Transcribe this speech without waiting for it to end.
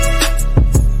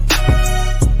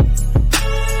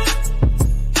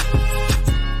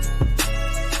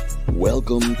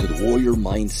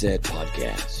Mindset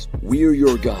Podcast. We're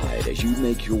your guide as you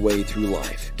make your way through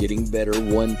life, getting better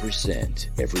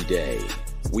 1% every day.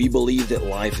 We believe that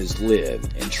life is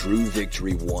lived and true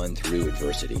victory won through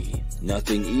adversity.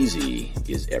 Nothing easy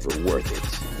is ever worth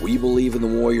it. We believe in the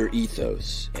warrior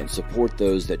ethos and support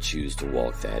those that choose to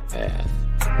walk that path.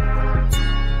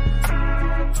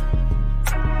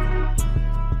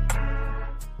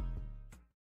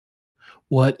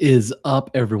 What is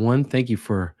up, everyone? Thank you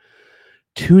for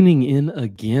tuning in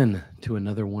again to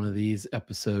another one of these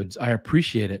episodes. I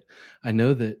appreciate it. I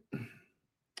know that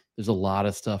there's a lot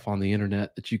of stuff on the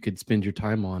internet that you could spend your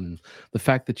time on. And the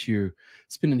fact that you're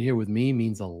spending here with me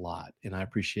means a lot, and I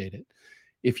appreciate it.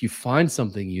 If you find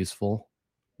something useful,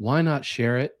 why not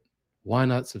share it? Why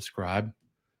not subscribe?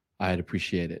 I'd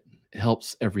appreciate it. It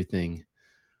helps everything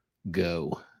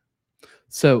go.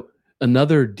 So,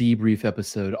 another debrief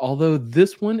episode, although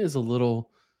this one is a little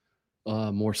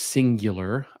more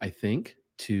singular, I think,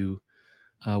 to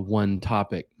one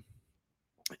topic.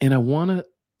 And I want to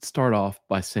start off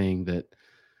by saying that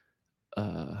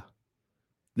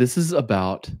this is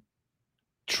about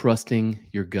trusting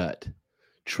your gut,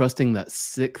 trusting that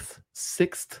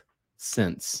sixth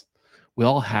sense. We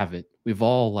all have it. We've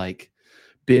all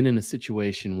been in a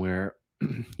situation where,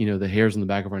 the hairs on the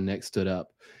back of our neck stood up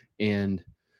and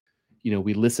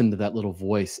we listened to that little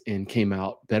voice and came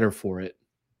out better for it.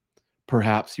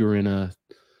 Perhaps you're in a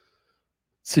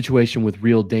situation with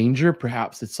real danger.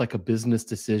 Perhaps it's like a business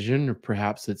decision, or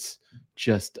perhaps it's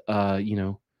just,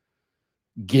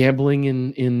 gambling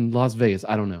in Las Vegas.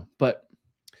 I don't know. But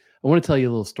I want to tell you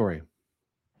a little story.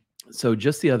 So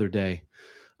just the other day,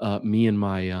 me and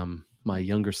my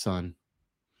younger son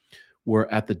were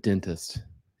at the dentist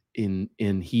and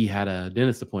he had a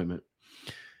dentist appointment.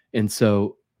 And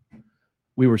so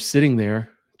we were sitting there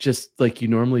just like you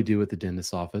normally do at the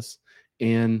dentist's office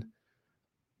and,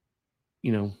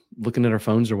 looking at our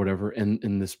phones or whatever.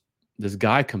 And this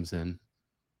guy comes in.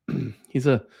 He's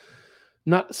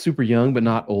not super young, but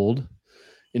not old.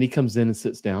 And he comes in and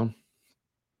sits down.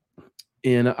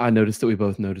 And I noticed that we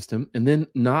both noticed him. And then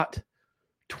not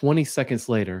 20 seconds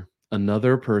later,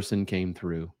 another person came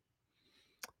through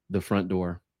the front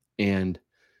door. And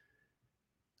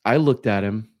I looked at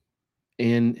him,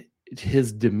 and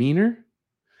his demeanor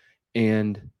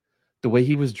and the way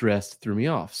he was dressed threw me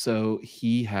off. So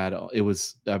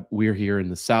we're here in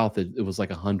the South. It was like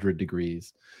 100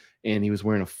 degrees, and he was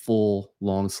wearing a full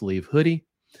long sleeve hoodie,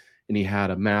 and he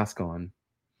had a mask on,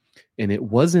 and it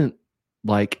wasn't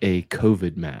like a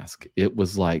COVID mask. It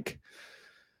was like,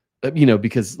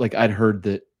 because I'd heard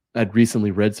that I'd recently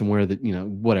read somewhere that,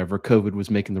 whatever, COVID was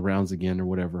making the rounds again or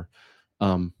whatever.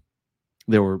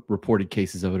 There were reported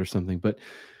cases of it or something, but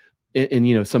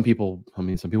some people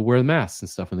wear the masks and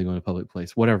stuff when they go in a public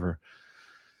place, whatever.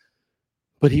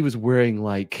 But he was wearing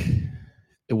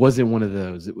it wasn't one of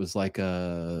those. It was like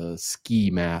a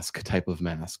ski mask type of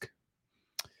mask,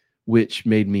 which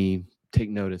made me take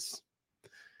notice.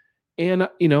 And,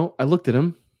 I looked at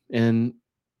him and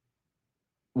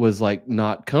was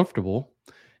not comfortable.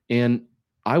 And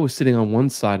I was sitting on one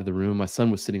side of the room. My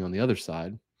son was sitting on the other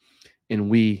side, and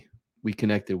we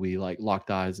connected. We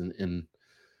locked eyes and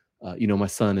my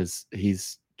son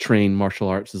he's trained martial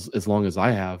arts as long as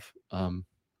I have.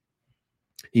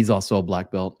 He's also a black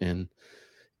belt and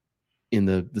in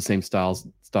the same style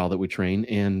that we train.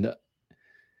 And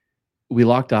we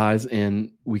locked eyes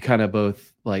and we kind of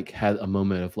both had a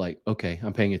moment of okay,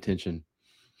 I'm paying attention.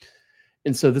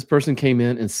 And so this person came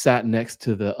in and sat next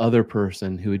to the other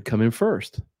person who had come in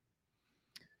first.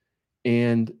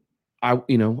 And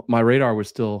my radar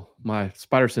was my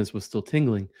spider sense was still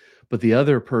tingling, but the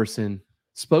other person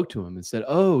spoke to him and said,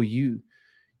 "Oh, you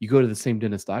go to the same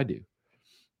dentist I do."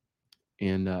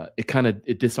 And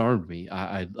it disarmed me.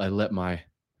 I let my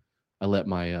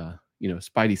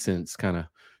spidey sense kind of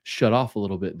shut off a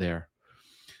little bit there.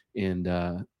 And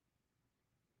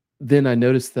then I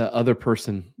noticed the other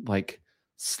person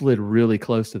slid really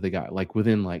close to the guy,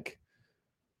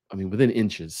 within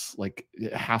inches,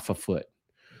 half a foot.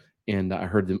 And I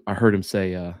heard him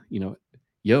say,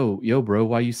 yo, bro,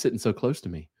 why are you sitting so close to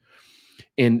me?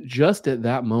 And just at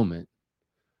that moment,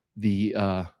 the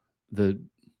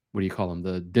what do you call him?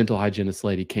 The dental hygienist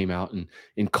lady came out and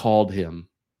called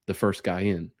the first guy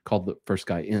in,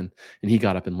 and he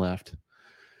got up and left.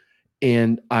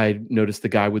 And I noticed the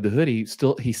guy with the hoodie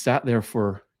he sat there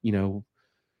for,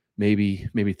 maybe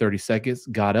 30 seconds,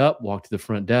 got up, walked to the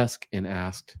front desk and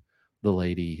asked the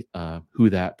lady who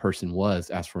that person was,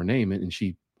 asked for her name. And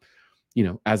she,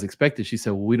 as expected, she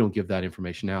said, "Well, we don't give that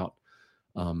information out.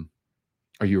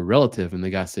 Are you a relative?" And the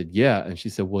guy said, "Yeah." And she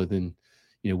said, "Well, then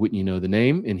wouldn't you know the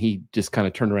name? And he just kind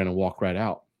of turned around and walked right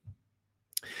out.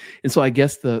 And so I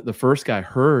guess the first guy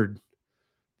heard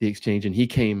the exchange, and he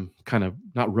came kind of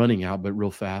not running out, but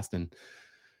real fast. And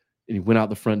he went out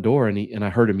the front door, and I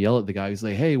heard him yell at the guy. He's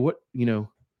like, "Hey, what the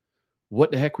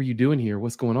heck were you doing here?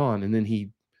 What's going on?" And then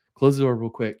he closed the door real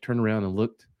quick, turned around and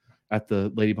looked at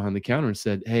the lady behind the counter and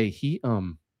said, "Hey, he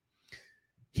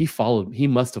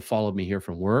must have followed me here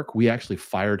from work. We actually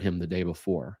fired him the day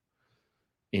before.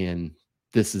 And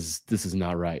this is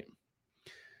not right."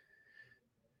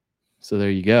 So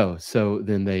there you go. So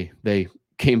then they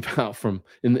came out from,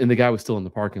 and the guy was still in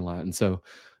the parking lot. And so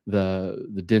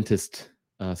the dentist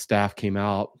staff came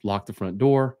out, locked the front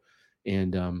door.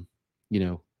 And,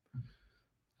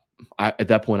 at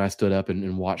that point I stood up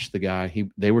and watched the guy.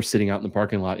 They were sitting out in the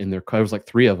parking lot in their car. There was like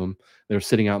 3 of them. They were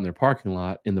sitting out in the parking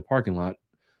lot,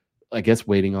 I guess,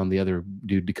 waiting on the other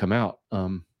dude to come out.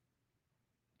 And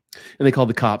they called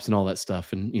the cops and all that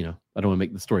stuff. And, I don't want to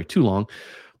make the story too long,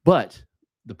 but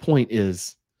the point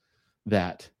is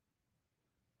that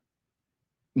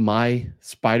my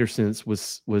spider sense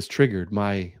was triggered.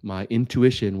 My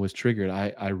intuition was triggered.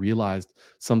 I realized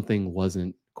something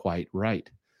wasn't quite right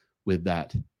with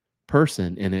that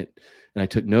person, and I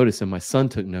took notice, and my son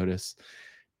took notice.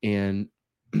 And,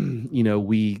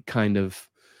 we kind of,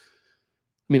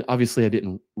 obviously I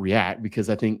didn't react, because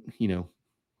I think,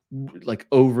 like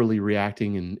overly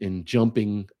reacting and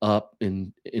jumping up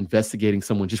and investigating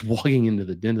someone just walking into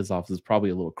the dentist's office is probably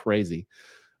a little crazy.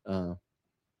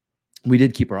 We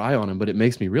did keep our eye on him, but it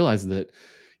makes me realize that,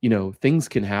 things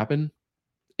can happen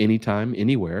anytime,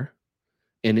 anywhere,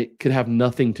 and it could have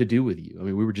nothing to do with you.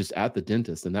 We were just at the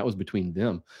dentist, and that was between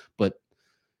them. But,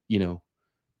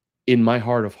 in my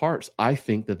heart of hearts, I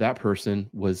think that person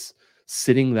was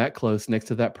sitting that close next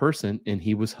to that person, and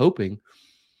he was hoping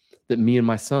that me and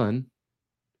my son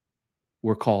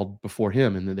were called before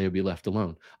him, and then they would be left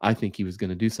alone. I think he was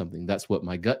going to do something. That's what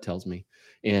my gut tells me.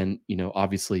 And,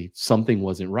 obviously something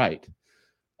wasn't right.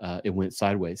 It went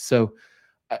sideways. So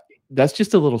that's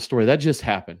just a little story that just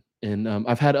happened. And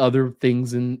I've had other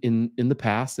things in the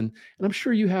past, and I'm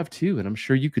sure you have too. And I'm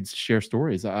sure you could share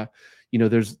stories.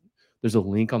 There's a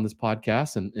link on this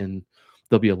podcast, and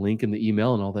there'll be a link in the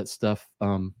email and all that stuff.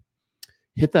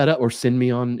 Hit that up, or send me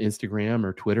on Instagram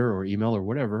or Twitter or email or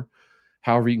whatever,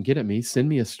 however you can get at me. Send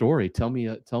me a story. Tell me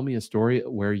a story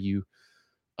where you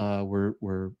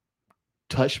were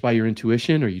touched by your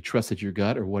intuition, or you trusted your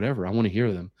gut, or whatever. I want to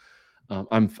hear them.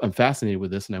 I'm fascinated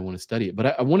with this, and I want to study it.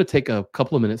 But I want to take a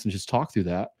couple of minutes and just talk through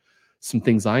that. Some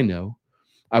things I know.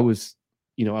 I was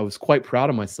quite proud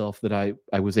of myself that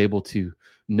I was able to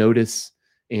notice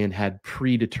and had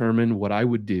predetermined what I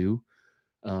would do.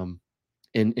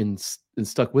 And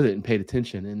stuck with it and paid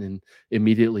attention, and then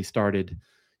immediately started,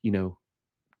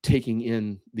 taking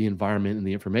in the environment and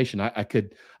the information.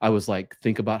 I was like,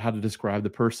 think about how to describe the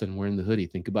person wearing the hoodie.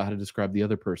 Think about how to describe the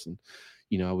other person.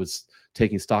 I was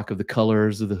taking stock of the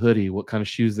colors of the hoodie, what kind of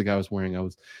shoes the guy was wearing.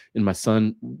 And my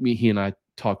son, he and I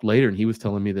talked later, and he was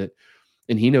telling me that,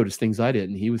 and he noticed things I did,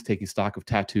 and he was taking stock of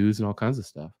tattoos and all kinds of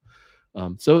stuff.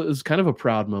 So it was kind of a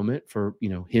proud moment for,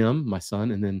 him, my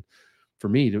son, and then for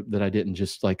me that I didn't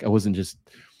just I wasn't just,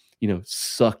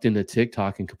 sucked into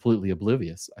TikTok and completely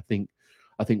oblivious. I think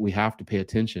we have to pay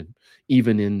attention,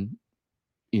 even in,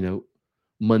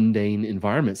 mundane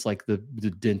environments like the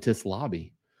dentist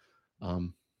lobby.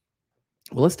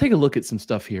 Well, let's take a look at some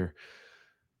stuff here.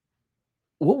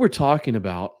 What we're talking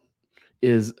about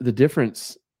is the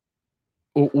difference.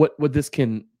 What this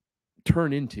can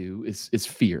turn into is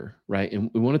fear, right? And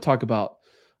we want to talk about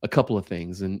a couple of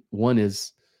things. And one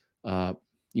is,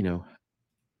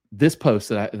 this post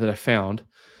that I found,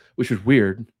 which was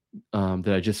weird,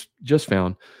 that I just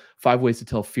found, 5 ways to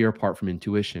tell fear apart from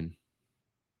intuition.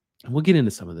 And we'll get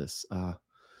into some of this,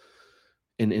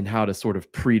 and how to sort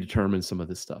of predetermine some of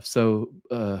this stuff. So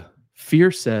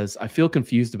fear says, I feel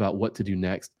confused about what to do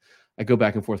next. I go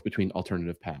back and forth between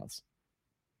alternative paths.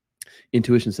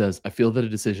 Intuition says, I feel that a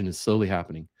decision is slowly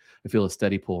happening. I feel a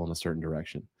steady pull in a certain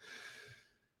direction.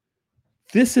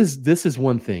 This is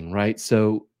one thing, right?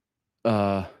 So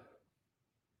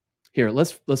here,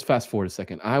 let's fast forward a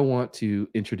second. I want to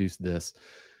introduce this.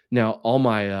 Now, all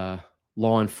my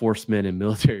law enforcement and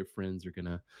military friends are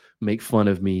gonna make fun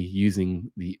of me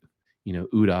using the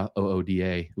OODA,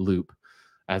 OODA loop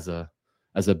as a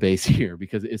base here,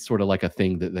 because it's sort of like a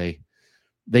thing that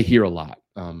they hear a lot.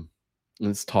 And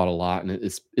it's taught a lot, and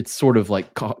it's sort of like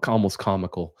almost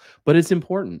comical, but it's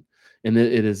important. And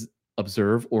it is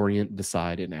observe, orient,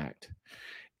 decide, and act.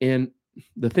 And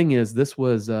the thing is, this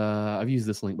was, I've used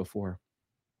this link before.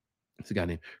 It's a guy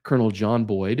named Colonel John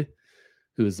Boyd,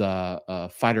 who's a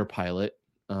fighter pilot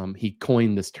He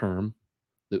coined this term,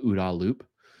 the OODA loop.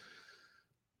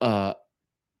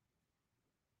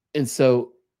 And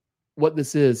so what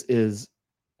this is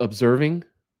observing,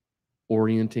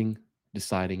 orienting,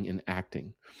 deciding, and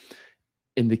acting.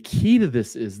 And the key to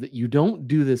this is that you don't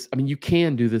do this. I mean, you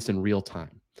can do this in real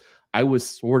time. I was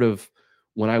sort of,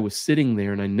 when I was sitting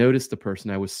there and I noticed the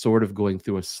person, I was sort of going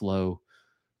through a slow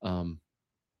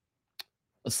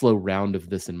round of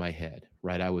this in my head,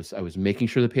 right? I was making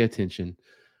sure to pay attention.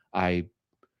 I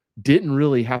didn't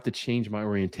really have to change my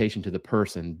orientation to the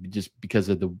person just because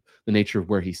of the nature of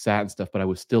where he sat and stuff, but I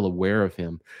was still aware of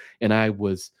him. And I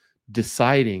was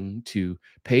deciding to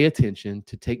pay attention,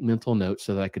 to take mental notes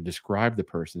so that I could describe the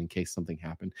person in case something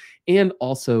happened, and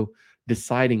also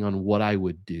deciding on what I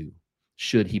would do.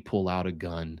 Should he pull out a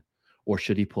gun or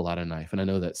should he pull out a knife? And I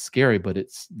know that's scary, but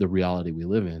it's the reality we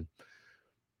live in.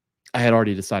 I had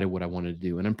already decided what I wanted to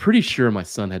do. And I'm pretty sure my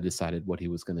son had decided what he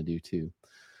was going to do too.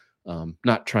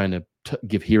 Not trying to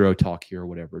give hero talk here or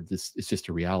whatever. It's just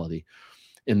a reality.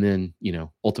 And then,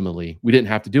 ultimately we didn't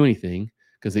have to do anything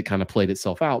because it kind of played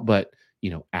itself out, but,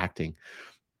 acting.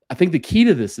 I think the key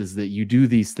to this is that you do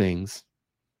these things.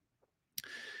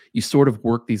 You sort of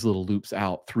work these little loops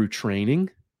out through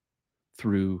training,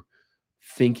 through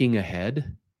thinking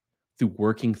ahead, through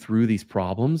working through these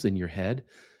problems in your head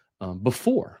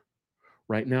before.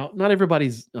 Right now, not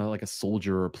everybody's like a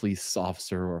soldier or a police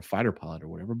officer or a fighter pilot or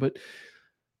whatever, but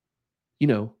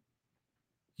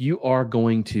you are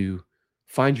going to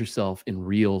find yourself in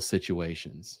real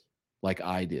situations like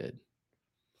I did.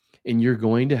 And you're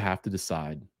going to have to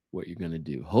decide what you're going to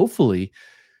do. Hopefully,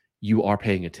 you are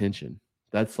paying attention.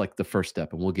 That's like the first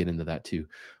step, and we'll get into that too.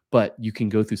 But you can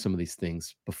go through some of these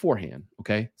things beforehand,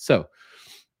 okay? So,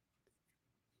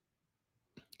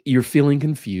 you're feeling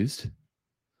confused,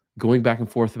 going back and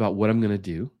forth about what I'm going to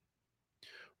do,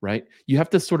 right? You have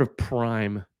to sort of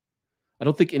prime. I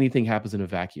don't think anything happens in a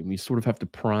vacuum. You sort of have to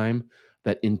prime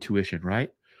that intuition, right?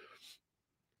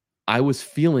 I was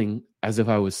feeling as if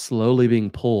I was slowly being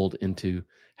pulled into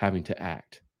having to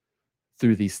act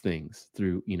through these things.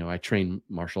 Through, I train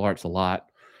martial arts a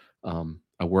lot.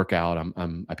 I work out.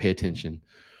 I pay attention.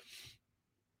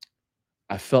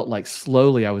 I felt like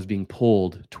slowly I was being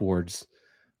pulled towards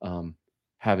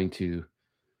having to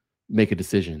make a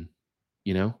decision.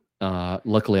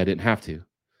 Luckily I didn't have to.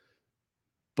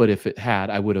 But if it had,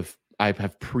 I would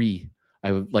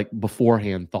like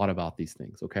beforehand thought about these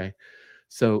things. Okay.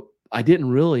 So I didn't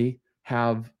really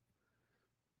have,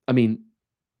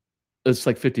 it's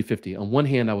like 50-50. On one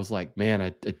hand, I was like,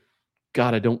 man,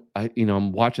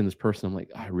 I'm watching this person. I'm like,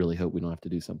 I really hope we don't have to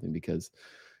do something because,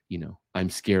 I'm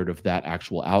scared of that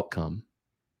actual outcome,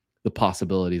 the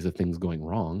possibilities of things going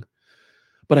wrong.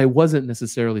 But I wasn't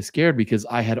necessarily scared because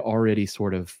I had already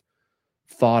sort of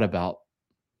thought about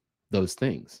those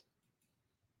things.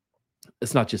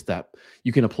 It's not just that.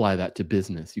 You can apply that to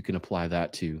business. You can apply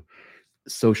that to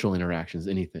social interactions,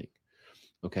 anything.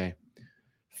 Okay.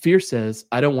 Fear says,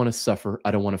 I don't want to suffer.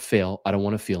 I don't want to fail. I don't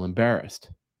want to feel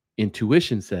embarrassed.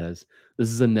 Intuition says, this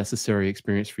is a necessary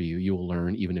experience for you. You will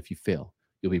learn even if you fail.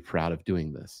 You'll be proud of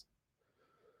doing this.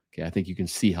 Okay. I think you can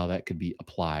see how that could be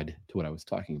applied to what I was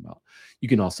talking about. You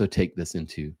can also take this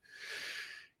into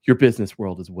your business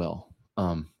world as well.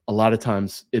 A lot of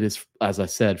times it is, as I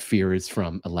said, fear is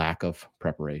from a lack of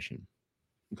preparation.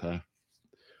 Okay.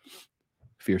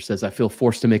 Fear says, I feel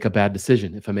forced to make a bad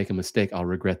decision. If I make a mistake, I'll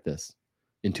regret this.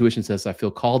 Intuition says, I feel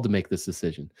called to make this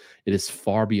decision. It is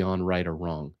far beyond right or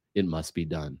wrong. It must be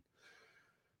done.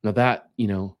 Now that,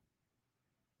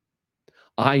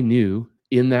 I knew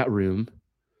in that room,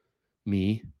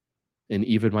 me and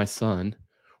even my son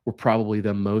were probably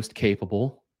the most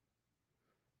capable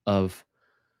of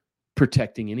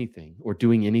protecting anything or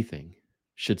doing anything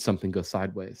should something go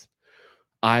sideways.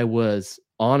 I was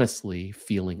honestly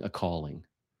feeling a calling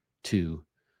to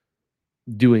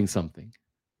doing something.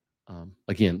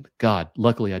 Again, God,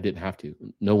 luckily I didn't have to.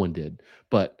 No one did.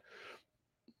 But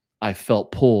I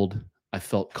felt pulled. I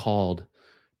felt called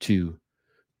to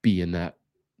be in that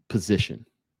position.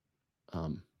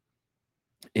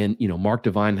 And, Mark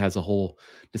Divine has a whole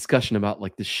discussion about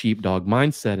like the sheepdog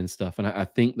mindset and stuff. And I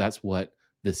think that's what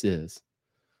this is.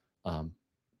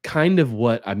 Kind of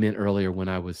what I meant earlier when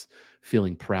I was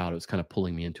feeling proud. It was kind of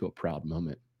pulling me into a proud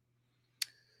moment.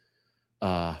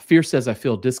 Fear says, I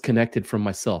feel disconnected from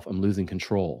myself. I'm losing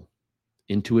control.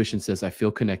 Intuition says, I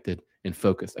feel connected and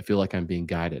focused. I feel like I'm being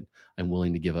guided. I'm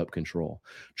willing to give up control.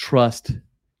 Trust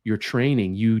your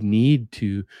training. You need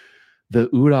to. The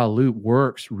OODA loop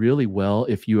works really well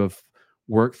if you have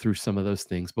worked through some of those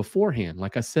things beforehand.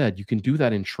 Like I said, you can do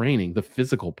that in training, the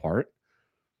physical part.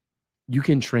 You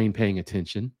can train paying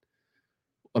attention.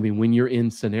 I mean, when you're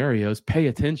in scenarios, pay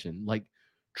attention. Like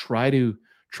try to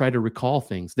recall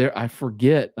things. There, I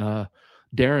forget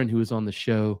Darren, who was on the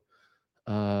show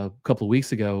a couple of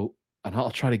weeks ago, and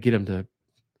I'll try to get him to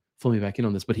fill me back in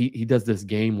on this. But he does this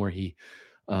game where he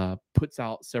puts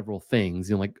out several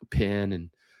things, like a pen and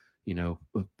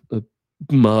a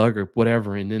mug or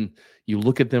whatever, and then you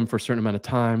look at them for a certain amount of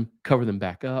time, cover them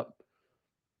back up,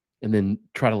 and then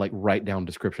try to like write down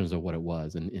descriptions of what it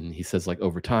was. And he says like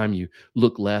over time you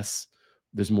look less,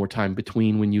 there's more time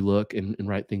between when you look and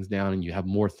write things down, and you have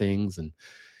more things, and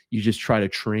you just try to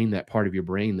train that part of your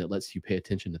brain that lets you pay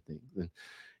attention to things.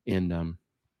 And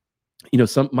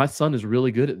my son is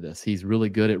really good at this. He's really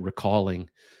good at recalling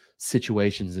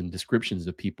situations and descriptions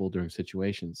of people during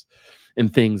situations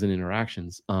and things and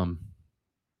interactions.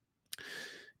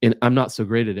 And I'm not so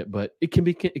great at it, but it can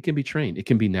be trained. It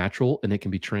can be natural, and it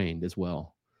can be trained as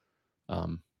well.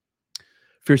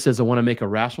 Fear says, I want to make a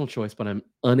rational choice, but I'm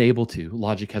unable to.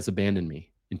 Logic has abandoned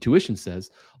me. Intuition says,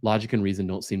 logic and reason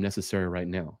don't seem necessary right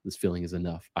now. This feeling is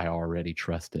enough. I already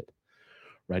trust it.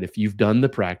 Right? If you've done the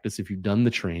practice, if you've done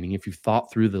the training, if you've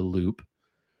thought through the loop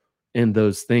and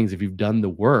those things, if you've done the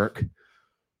work,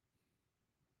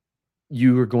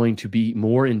 you are going to be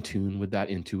more in tune with that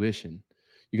intuition.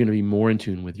 You're going to be more in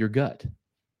tune with your gut.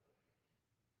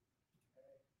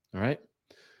 All right.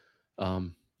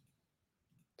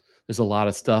 There's a lot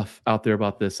of stuff out there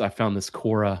about this. I found this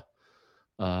Quora.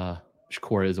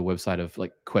 Quora is a website of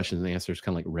like questions and answers,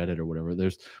 kind of like Reddit or whatever.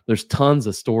 There's tons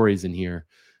of stories in here,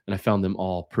 and I found them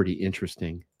all pretty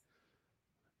interesting.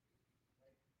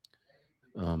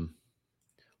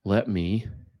 Let me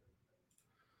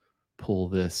pull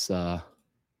this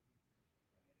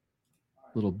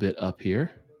little bit up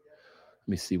here. Let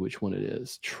me see which one it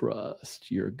is. Trust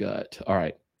your gut. All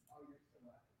right.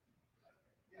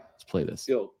 Let's play this.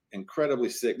 Feel incredibly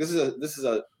sick. This is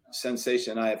a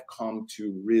sensation I have come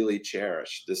to really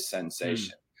cherish, this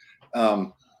sensation.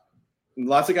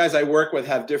 Lots of guys I work with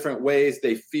have different ways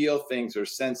they feel things or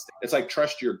sense. It's like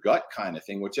trust your gut kind of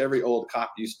thing, which every old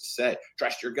cop used to say,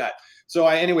 trust your gut. So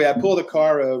I pull the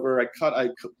car over, I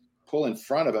pull in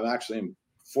front of him actually and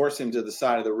force him to the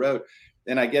side of the road.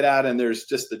 And I get out, and there's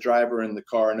just the driver in the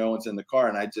car. No one's in the car.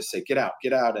 And I just say, get out,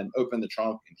 and open the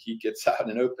trunk. And he gets out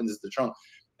and opens the trunk.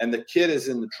 And the kid is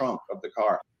in the trunk of the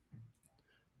car.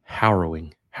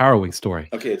 Harrowing story.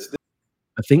 Okay.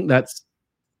 I think that's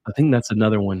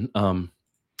another one.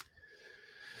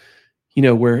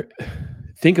 Where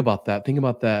think about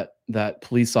that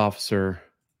police officer,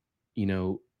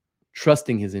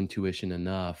 trusting his intuition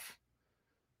enough,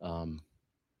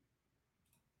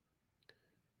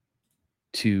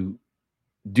 to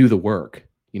do the work.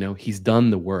 He's done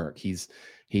the work. He's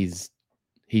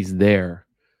there.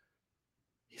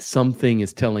 Something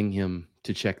is telling him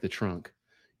to check the trunk.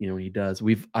 He does.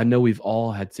 I know we've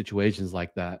all had situations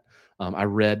like that. I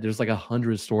read there's like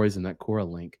 100 stories in that Quora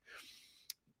link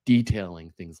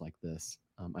detailing things like this.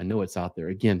 I know it's out there.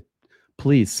 Again,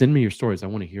 please send me your stories. I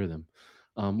want to hear them.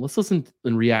 Let's listen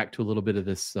and react to a little bit of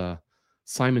this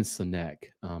Simon Sinek.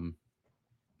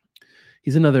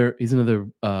 He's another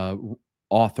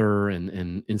author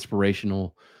and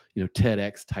inspirational,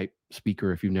 TEDx type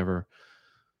speaker. If you've never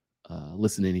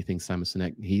listened to anything Simon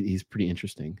Sinek, he's pretty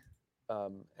interesting.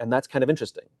 And that's kind of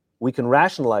interesting. We can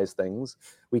rationalize things,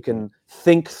 we can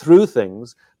think through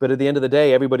things, but at the end of the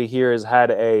day, everybody here has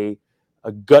had a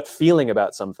gut feeling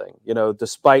about something.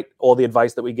 Despite all the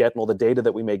advice that we get and all the data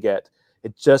that we may get,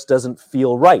 it just doesn't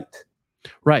feel right.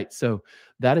 Right. So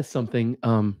that is something.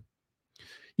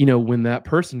 When that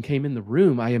person came in the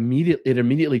room, it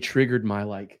immediately triggered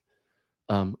my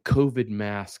COVID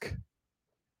mask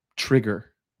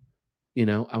trigger.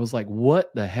 I was like,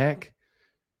 what the heck?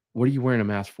 What are you wearing a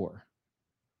mask for?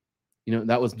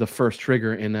 That was the first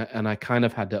trigger. And I kind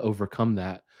of had to overcome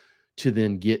that to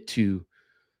then get to,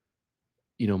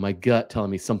 my gut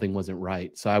telling me something wasn't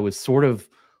right. So I was sort of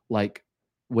like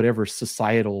whatever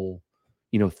societal,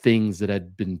 things that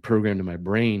had been programmed in my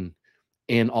brain,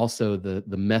 and also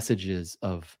the messages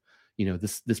of,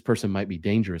 this person might be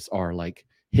dangerous, are like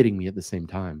hitting me at the same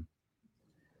time.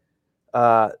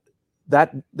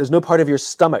 That there's no part of your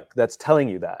stomach that's telling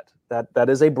you that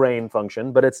is a brain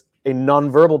function, but it's a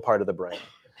nonverbal part of the brain.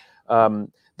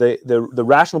 The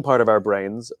rational part of our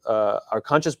brains, our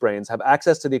conscious brains, have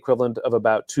access to the equivalent of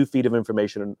about 2 feet of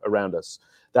information around us.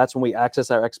 That's when we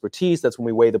access our expertise. That's when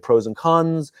we weigh the pros and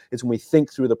cons. It's when we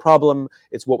think through the problem.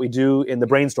 It's what we do in the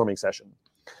brainstorming session.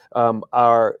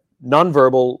 Our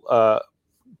nonverbal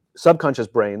subconscious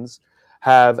brains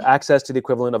have access to the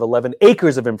equivalent of 11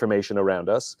 acres of information around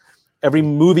us. Every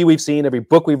movie we've seen, every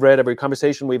book we've read, every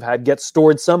conversation we've had gets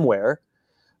stored somewhere.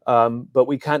 but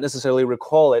we can't necessarily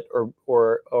recall it or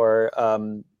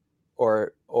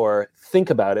think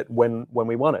about it when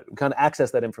we want it. We can't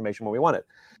access that information when we want it.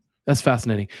 That's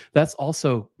fascinating. That's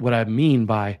also what I mean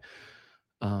by,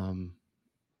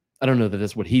 I don't know that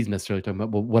that's what he's necessarily talking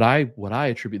about, but what I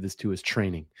attribute this to is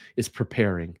training, is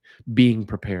preparing, being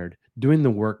prepared, doing the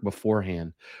work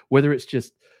beforehand, whether it's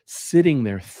just sitting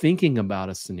there thinking about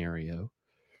a scenario,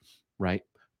 right?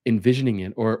 Envisioning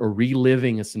it or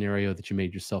reliving a scenario that you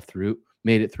made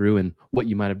it through and what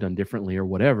you might have done differently or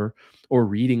whatever, or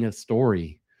reading a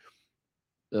story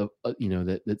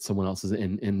that someone else is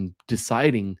in, and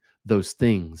deciding those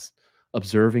things,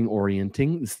 observing,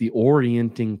 orienting. It's the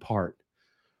orienting part.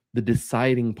 The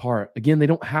deciding part. Again, they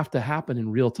don't have to happen in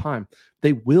real time.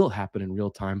 They will happen in real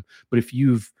time. But if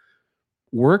you've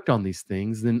worked on these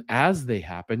things, then as they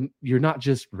happen, you're not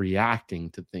just reacting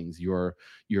to things. You're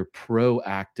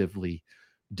proactively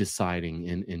deciding,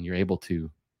 and you're able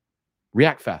to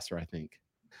react faster, I think.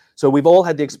 So we've all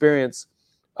had the experience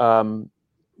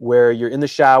where you're in the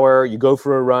shower, you go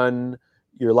for a run,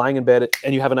 you're lying in bed,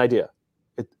 and you have an idea.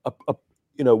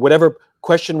 Whatever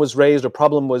question was raised or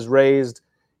problem was raised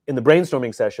in the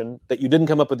brainstorming session that you didn't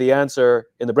come up with the answer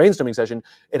in the brainstorming session,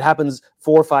 it happens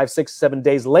 4, 5, 6, 7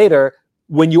 days later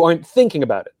when you aren't thinking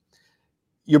about it.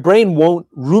 Your brain won't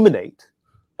ruminate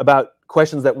about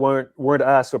questions that weren't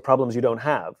asked or problems you don't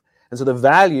have. And so the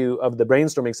value of the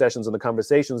brainstorming sessions and the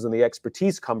conversations and the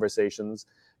expertise conversations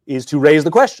is to raise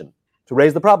the question, to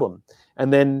raise the problem,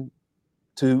 and then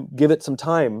to give it some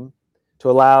time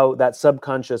to allow that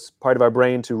subconscious part of our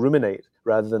brain to ruminate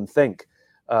rather than think.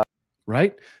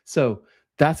 Right? So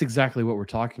that's exactly what we're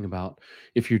talking about.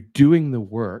 If you're doing the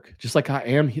work, just like I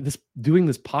am, doing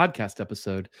this podcast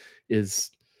episode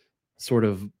is sort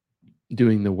of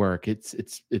doing the work. It's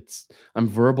I'm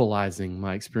verbalizing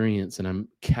my experience and I'm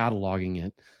cataloging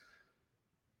it.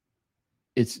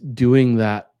 It's doing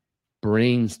that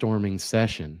brainstorming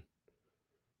session,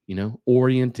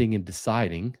 orienting and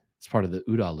deciding. It's part of the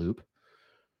OODA loop.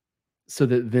 So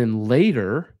that then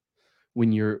later,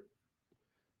 when you're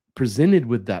presented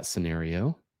with that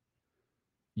scenario,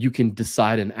 you can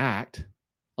decide and act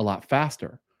a lot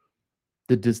faster.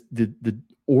 The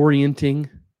orienting,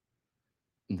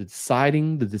 the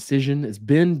deciding, the decision has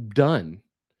been done.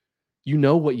 You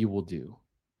know what you will do.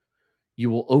 You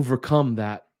will overcome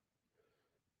that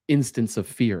instance of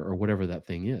fear or whatever that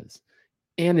thing is.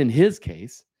 And in his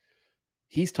case,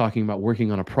 he's talking about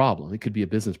working on a problem. It could be a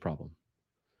business problem.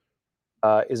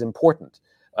 Is important.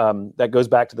 That goes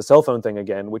back to the cell phone thing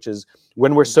again, which is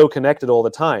when we're so connected all the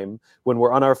time, when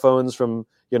we're on our phones from,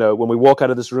 when we walk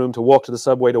out of this room to walk to the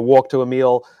subway, to walk to a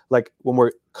meal, like when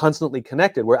we're constantly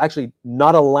connected, we're actually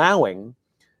not allowing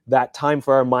that time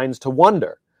for our minds to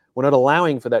wander. We're not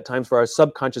allowing for that time for our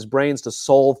subconscious brains to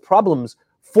solve problems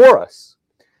for us.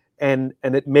 And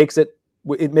it makes us,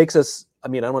 I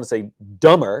don't want to say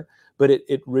dumber, but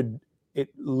it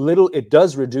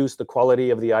does reduce the quality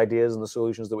of the ideas and the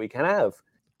solutions that we can have.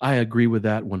 I agree with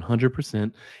that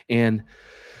 100%. And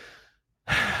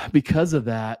because of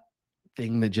that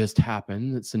thing that just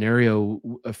happened, that scenario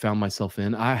I found myself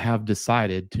in, I have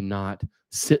decided to not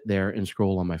sit there and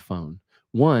scroll on my phone.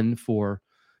 One, for,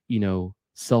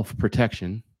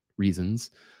 self-protection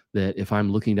reasons, that if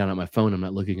I'm looking down at my phone, I'm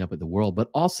not looking up at the world, but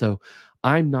also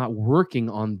I'm not working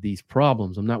on these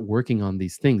problems. I'm not working on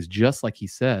these things. Just like he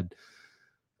said,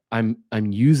 I'm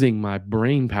using my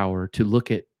brain power to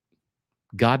look at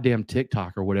goddamn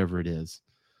TikTok or whatever it is,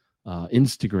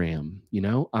 Instagram.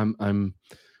 I'm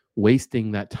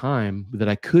wasting that time that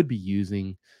I could be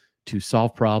using to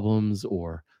solve problems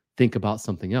or think about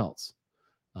something else,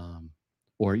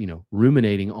 or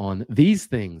ruminating on these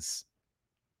things.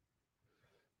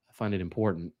 I find it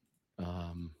important.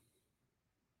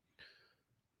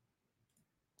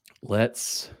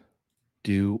 Let's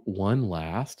do one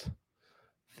last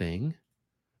thing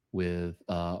with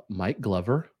Mike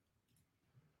Glover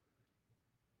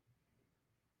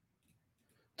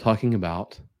talking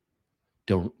about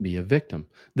don't be a victim.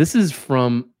 This is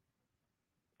from,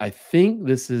 I think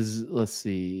this is, let's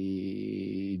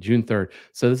see, June 3rd.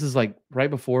 So this is like right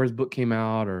before his book came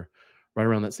out or right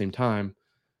around that same time.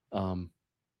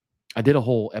 I did a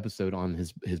whole episode on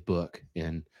his book,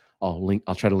 and I'll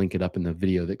try to link it up in the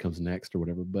video that comes next or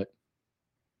whatever,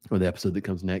 or the episode that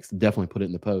comes next. Definitely put it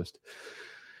in the post.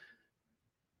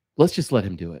 Let's just let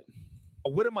him do it.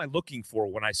 What am I looking for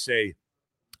when I say,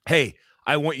 hey,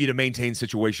 I want you to maintain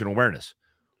situational awareness?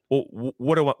 Well,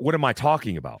 what am I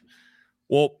talking about?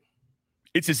 Well,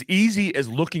 it's as easy as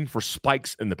looking for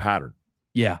spikes in the pattern.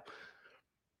 Yeah,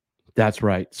 that's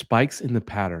right. Spikes in the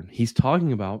pattern. He's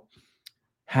talking about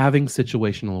having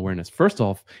situational awareness. First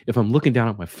off, if I'm looking down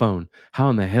at my phone, how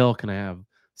in the hell can I have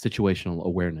situational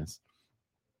awareness?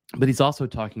 But he's also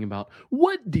talking about,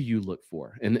 what do you look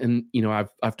for? And you know,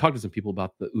 I've talked to some people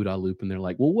about the OODA loop, and they're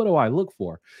like, well, what do I look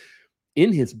for?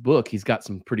 In his book, he's got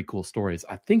some pretty cool stories.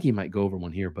 I think he might go over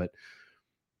one here, but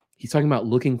he's talking about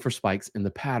looking for spikes in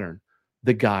the pattern.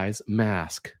 The guy's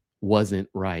mask wasn't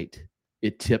right.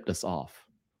 It tipped us off.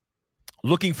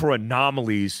 Looking for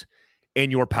anomalies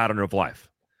in your pattern of life.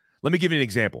 Let me give you an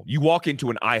example. You walk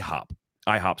into an IHOP.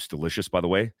 IHOP's delicious, by the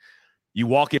way. You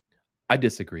walk in. I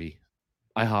disagree.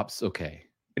 IHOP's okay.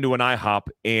 Into an IHOP,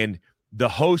 and the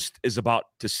host is about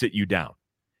to sit you down.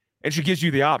 And she gives you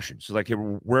the options. So like,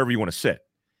 wherever you want to sit.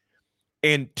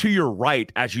 And to your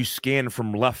right, as you scan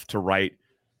from left to right,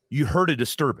 you heard a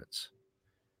disturbance.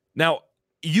 Now,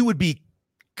 you would be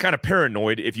kind of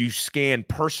paranoid if you scan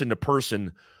person to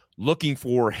person looking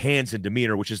for hands and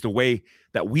demeanor, which is the way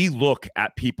that we look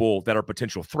at people that are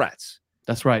potential threats.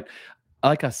 That's right.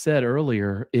 Like I said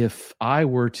earlier, if I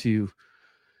were to,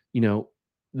 you know,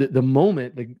 the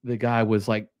moment the guy was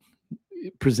like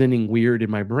presenting weird in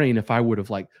my brain, if I would have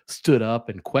like stood up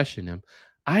and questioned him,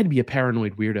 I'd be a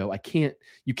paranoid weirdo.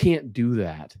 You can't do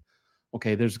that.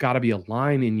 Okay. There's got to be a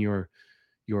line in your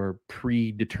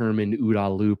predetermined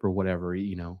OODA loop or whatever,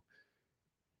 you know.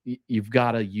 You've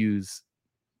got to use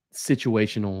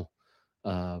situational,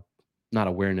 not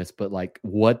awareness, but like,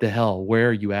 what the hell, where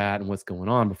are you at and what's going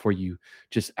on before you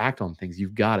just act on things.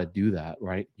 You've got to do that,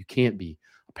 right? You can't be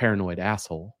a paranoid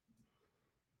asshole.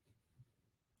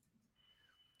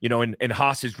 You know, in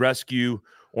hostage rescue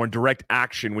or in direct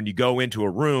action, when you go into a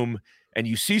room and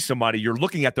you see somebody, you're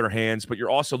looking at their hands, but you're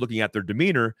also looking at their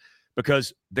demeanor,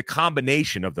 because the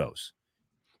combination of those.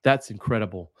 That's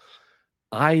incredible.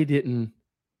 I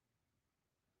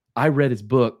read his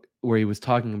book where he was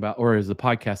talking about, or as the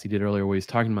podcast he did earlier, where he's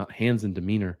talking about hands and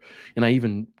demeanor. And I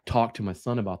even talked to my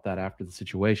son about that after the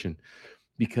situation,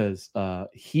 because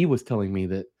he was telling me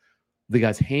that the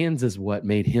guy's hands is what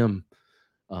made him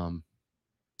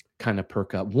kind of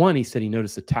perk up. One, he said he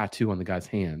noticed a tattoo on the guy's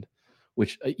hand,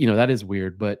 which, you know, that is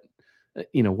weird, but,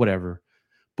 you know, whatever.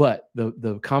 But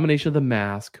the combination of the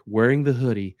mask, wearing the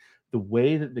hoodie, the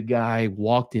way that the guy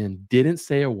walked in, didn't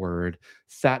say a word,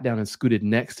 sat down and scooted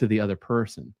next to the other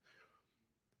person.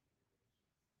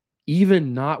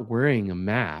 Even not wearing a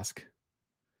mask,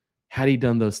 had he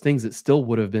done those things, it still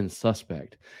would have been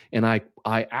suspect. And I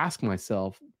ask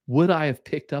myself, would I have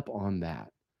picked up on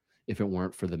that if it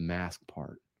weren't for the mask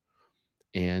part?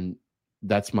 And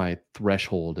that's my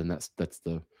threshold, and that's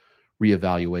the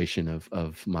reevaluation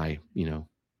of my, you know,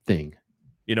 thing.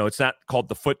 You know, it's not called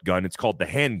the foot gun, it's called the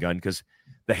handgun, because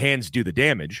the hands do the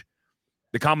damage.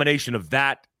 The combination of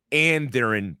that and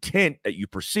their intent that you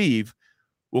perceive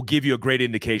will give you a great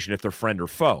indication if they're friend or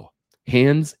foe.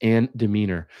 Hands and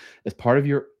demeanor. As part of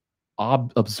your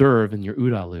observe in your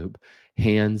OODA loop,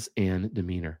 hands and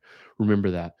demeanor.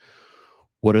 Remember that.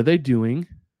 What are they doing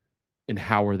and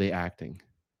how are they acting?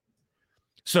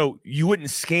 So you wouldn't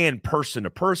scan person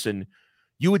to person.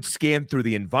 You would scan through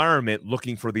the environment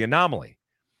looking for the anomaly.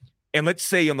 And let's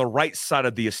say on the right side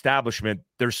of the establishment,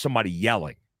 there's somebody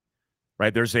yelling,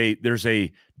 right? There's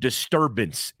a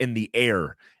disturbance in the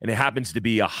air, and it happens to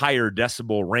be a higher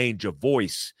decibel range of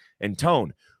voice and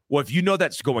tone. Well, if you know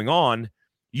that's going on,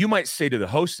 you might say to the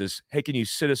hostess, hey, can you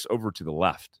sit us over to the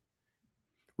left?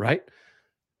 Right?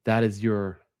 That is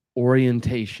your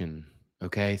orientation.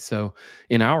 Okay. So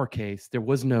in our case, it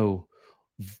wasn't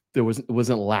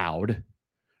loud,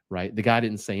 right? The guy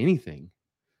didn't say anything.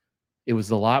 It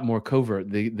was a lot more covert.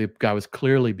 The guy was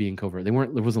clearly being covert. There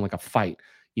wasn't like a fight,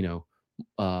 you know.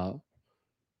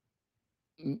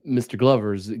 Mr.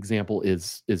 Glover's example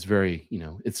is very, you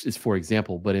know, it's for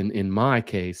example, but in my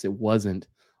case, it wasn't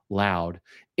loud,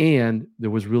 and there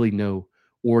was really no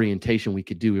orientation we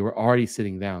could do. We were already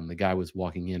sitting down. The guy was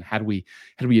walking in. Had we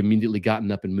immediately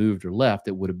gotten up and moved or left,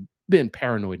 it would have been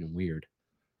paranoid and weird.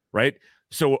 Right?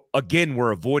 So again,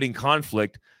 we're avoiding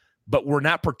conflict, but we're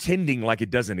not pretending like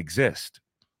it doesn't exist,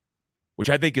 which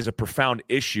I think is a profound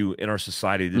issue in our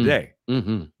society today.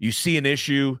 Mm-hmm. You see an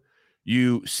issue,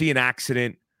 you see an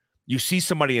accident, you see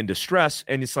somebody in distress,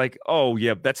 and it's like, oh,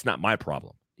 yeah, that's not my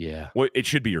problem. Yeah. Well, it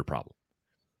should be your problem.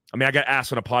 I mean, I got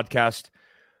asked on a podcast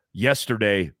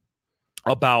yesterday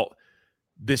about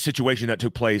this situation that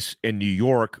took place in New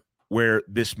York where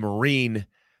this Marine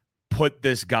put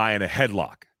this guy in a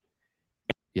headlock.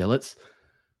 Yeah, let's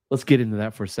get into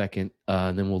that for a second,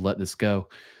 and then we'll let this go.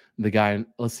 The guy,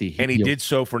 let's see. He did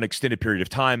so for an extended period of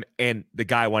time, and the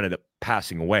guy wound up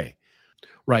passing away.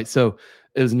 Right. So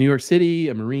it was New York City,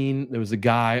 a Marine. There was a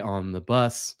guy on the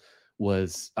bus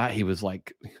was he was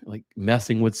like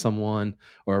messing with someone,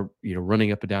 or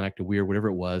running up and down acting weird, whatever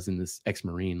it was. And this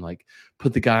ex-Marine like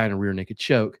put the guy in a rear naked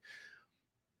choke,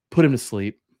 put him to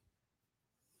sleep,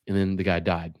 and then the guy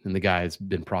died, and the guy has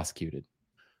been prosecuted.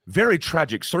 Very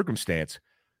tragic circumstance,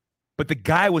 but the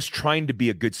guy was trying to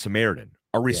be a good Samaritan,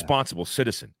 a responsible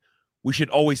citizen. We should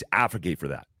always advocate for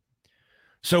that.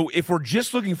 So if we're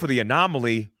just looking for the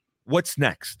anomaly, what's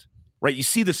next? Right? You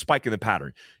see the spike in the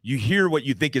pattern. You hear what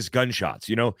you think is gunshots.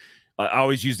 I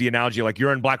always use the analogy like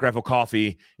you're in Black Rifle Coffee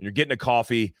and you're getting a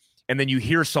coffee, and then you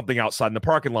hear something outside in the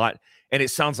parking lot and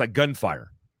it sounds like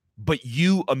gunfire. But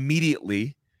you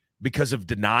immediately, because of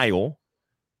denial,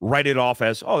 write it off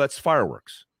as, oh, that's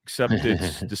fireworks, except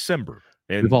it's December.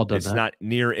 And We've all done it's that. not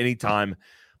near any time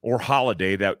or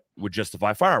holiday that would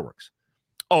justify fireworks.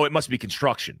 Oh, it must be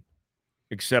construction,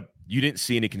 except you didn't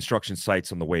see any construction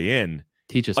sites on the way in.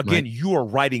 Teach us, Again, Mike. you are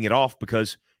writing it off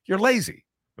because you're lazy.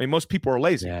 I mean, most people are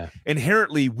lazy. Yeah.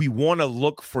 Inherently, we want to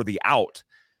look for the out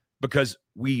because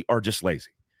we are just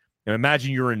lazy. And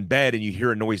imagine you're in bed and you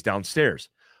hear a noise downstairs.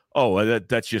 Oh,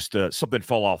 that's just something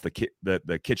fall off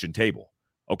the kitchen table.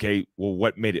 Okay, well,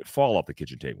 what made it fall off the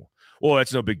kitchen table? Well,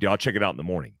 that's no big deal. I'll check it out in the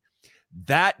morning.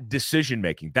 That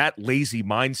decision-making, that lazy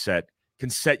mindset can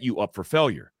set you up for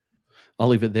failure. I'll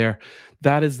leave it there.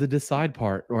 That is the decide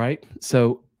part, right?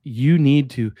 So you need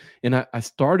to, and I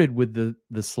started with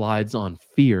the slides on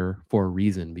fear for a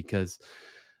reason, because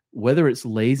whether it's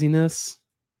laziness,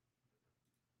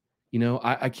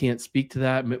 I can't speak to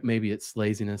that. Maybe it's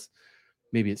laziness,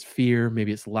 maybe it's fear,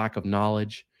 maybe it's lack of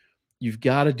knowledge. You've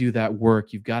got to do that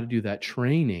work. You've got to do that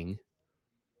training.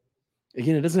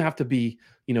 Again, it doesn't have to be,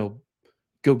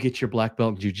 go get your black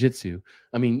belt in jiu-jitsu.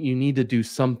 I mean, you need to do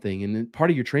something. And then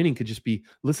part of your training could just be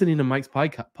listening to Mike's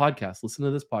podcast, listen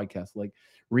to this podcast, like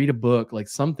read a book, like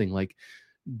something, like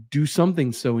do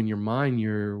something. So in your mind,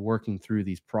 you're working through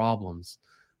these problems,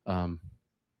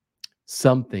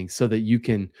 something so that you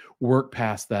can work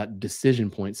past that decision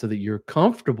point so that you're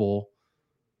comfortable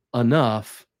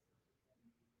enough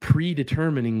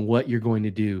predetermining what you're going to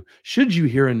do. Should you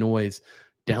hear a noise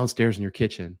downstairs in your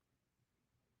kitchen,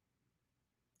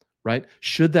 right?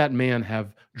 Should that man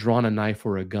have drawn a knife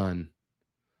or a gun?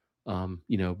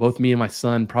 Both me and my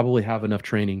son probably have enough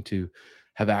training to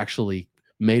have actually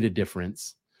made a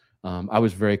difference. I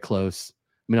was very close.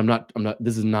 I mean, I'm not,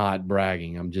 this is not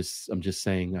bragging. I'm just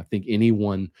saying, I think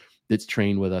anyone that's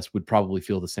trained with us would probably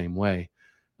feel the same way.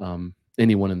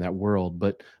 Anyone in that world,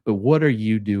 but what are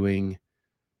you doing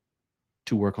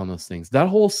to work on those things? That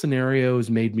whole scenario has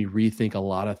made me rethink a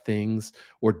lot of things,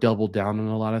 or double down on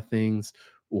a lot of things,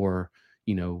 or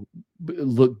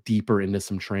look deeper into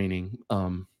some training,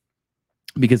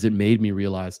 because it made me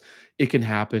realize it can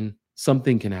happen.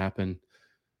 Something can happen.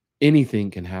 Anything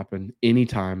can happen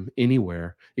anytime,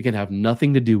 anywhere. It can have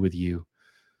nothing to do with you,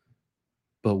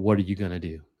 but what are you going to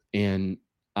do? And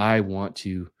I want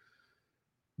to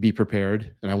be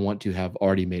prepared, and I want to have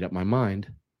already made up my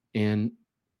mind. And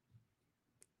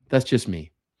that's just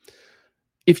me.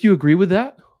 If you agree with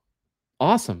that,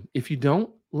 awesome. If you don't,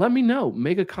 let me know.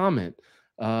 Make a comment.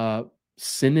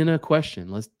 Send in a question.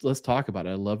 Let's talk about it.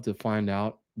 I'd love to find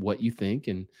out what you think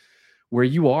and where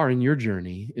you are in your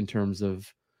journey in terms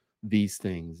of these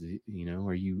things.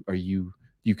 Are you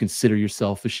consider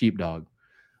yourself a sheepdog?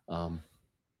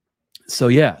 So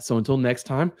until next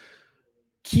time,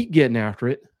 keep getting after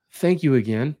it. Thank you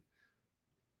again.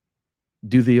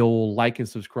 Do the old like and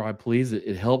subscribe, please.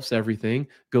 It helps everything.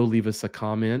 Go leave us a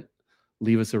comment,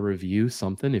 leave us a review,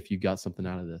 something if you got something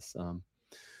out of this.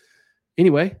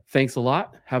 Anyway, thanks a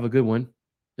lot. Have a good one.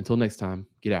 Until next time,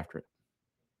 get after it.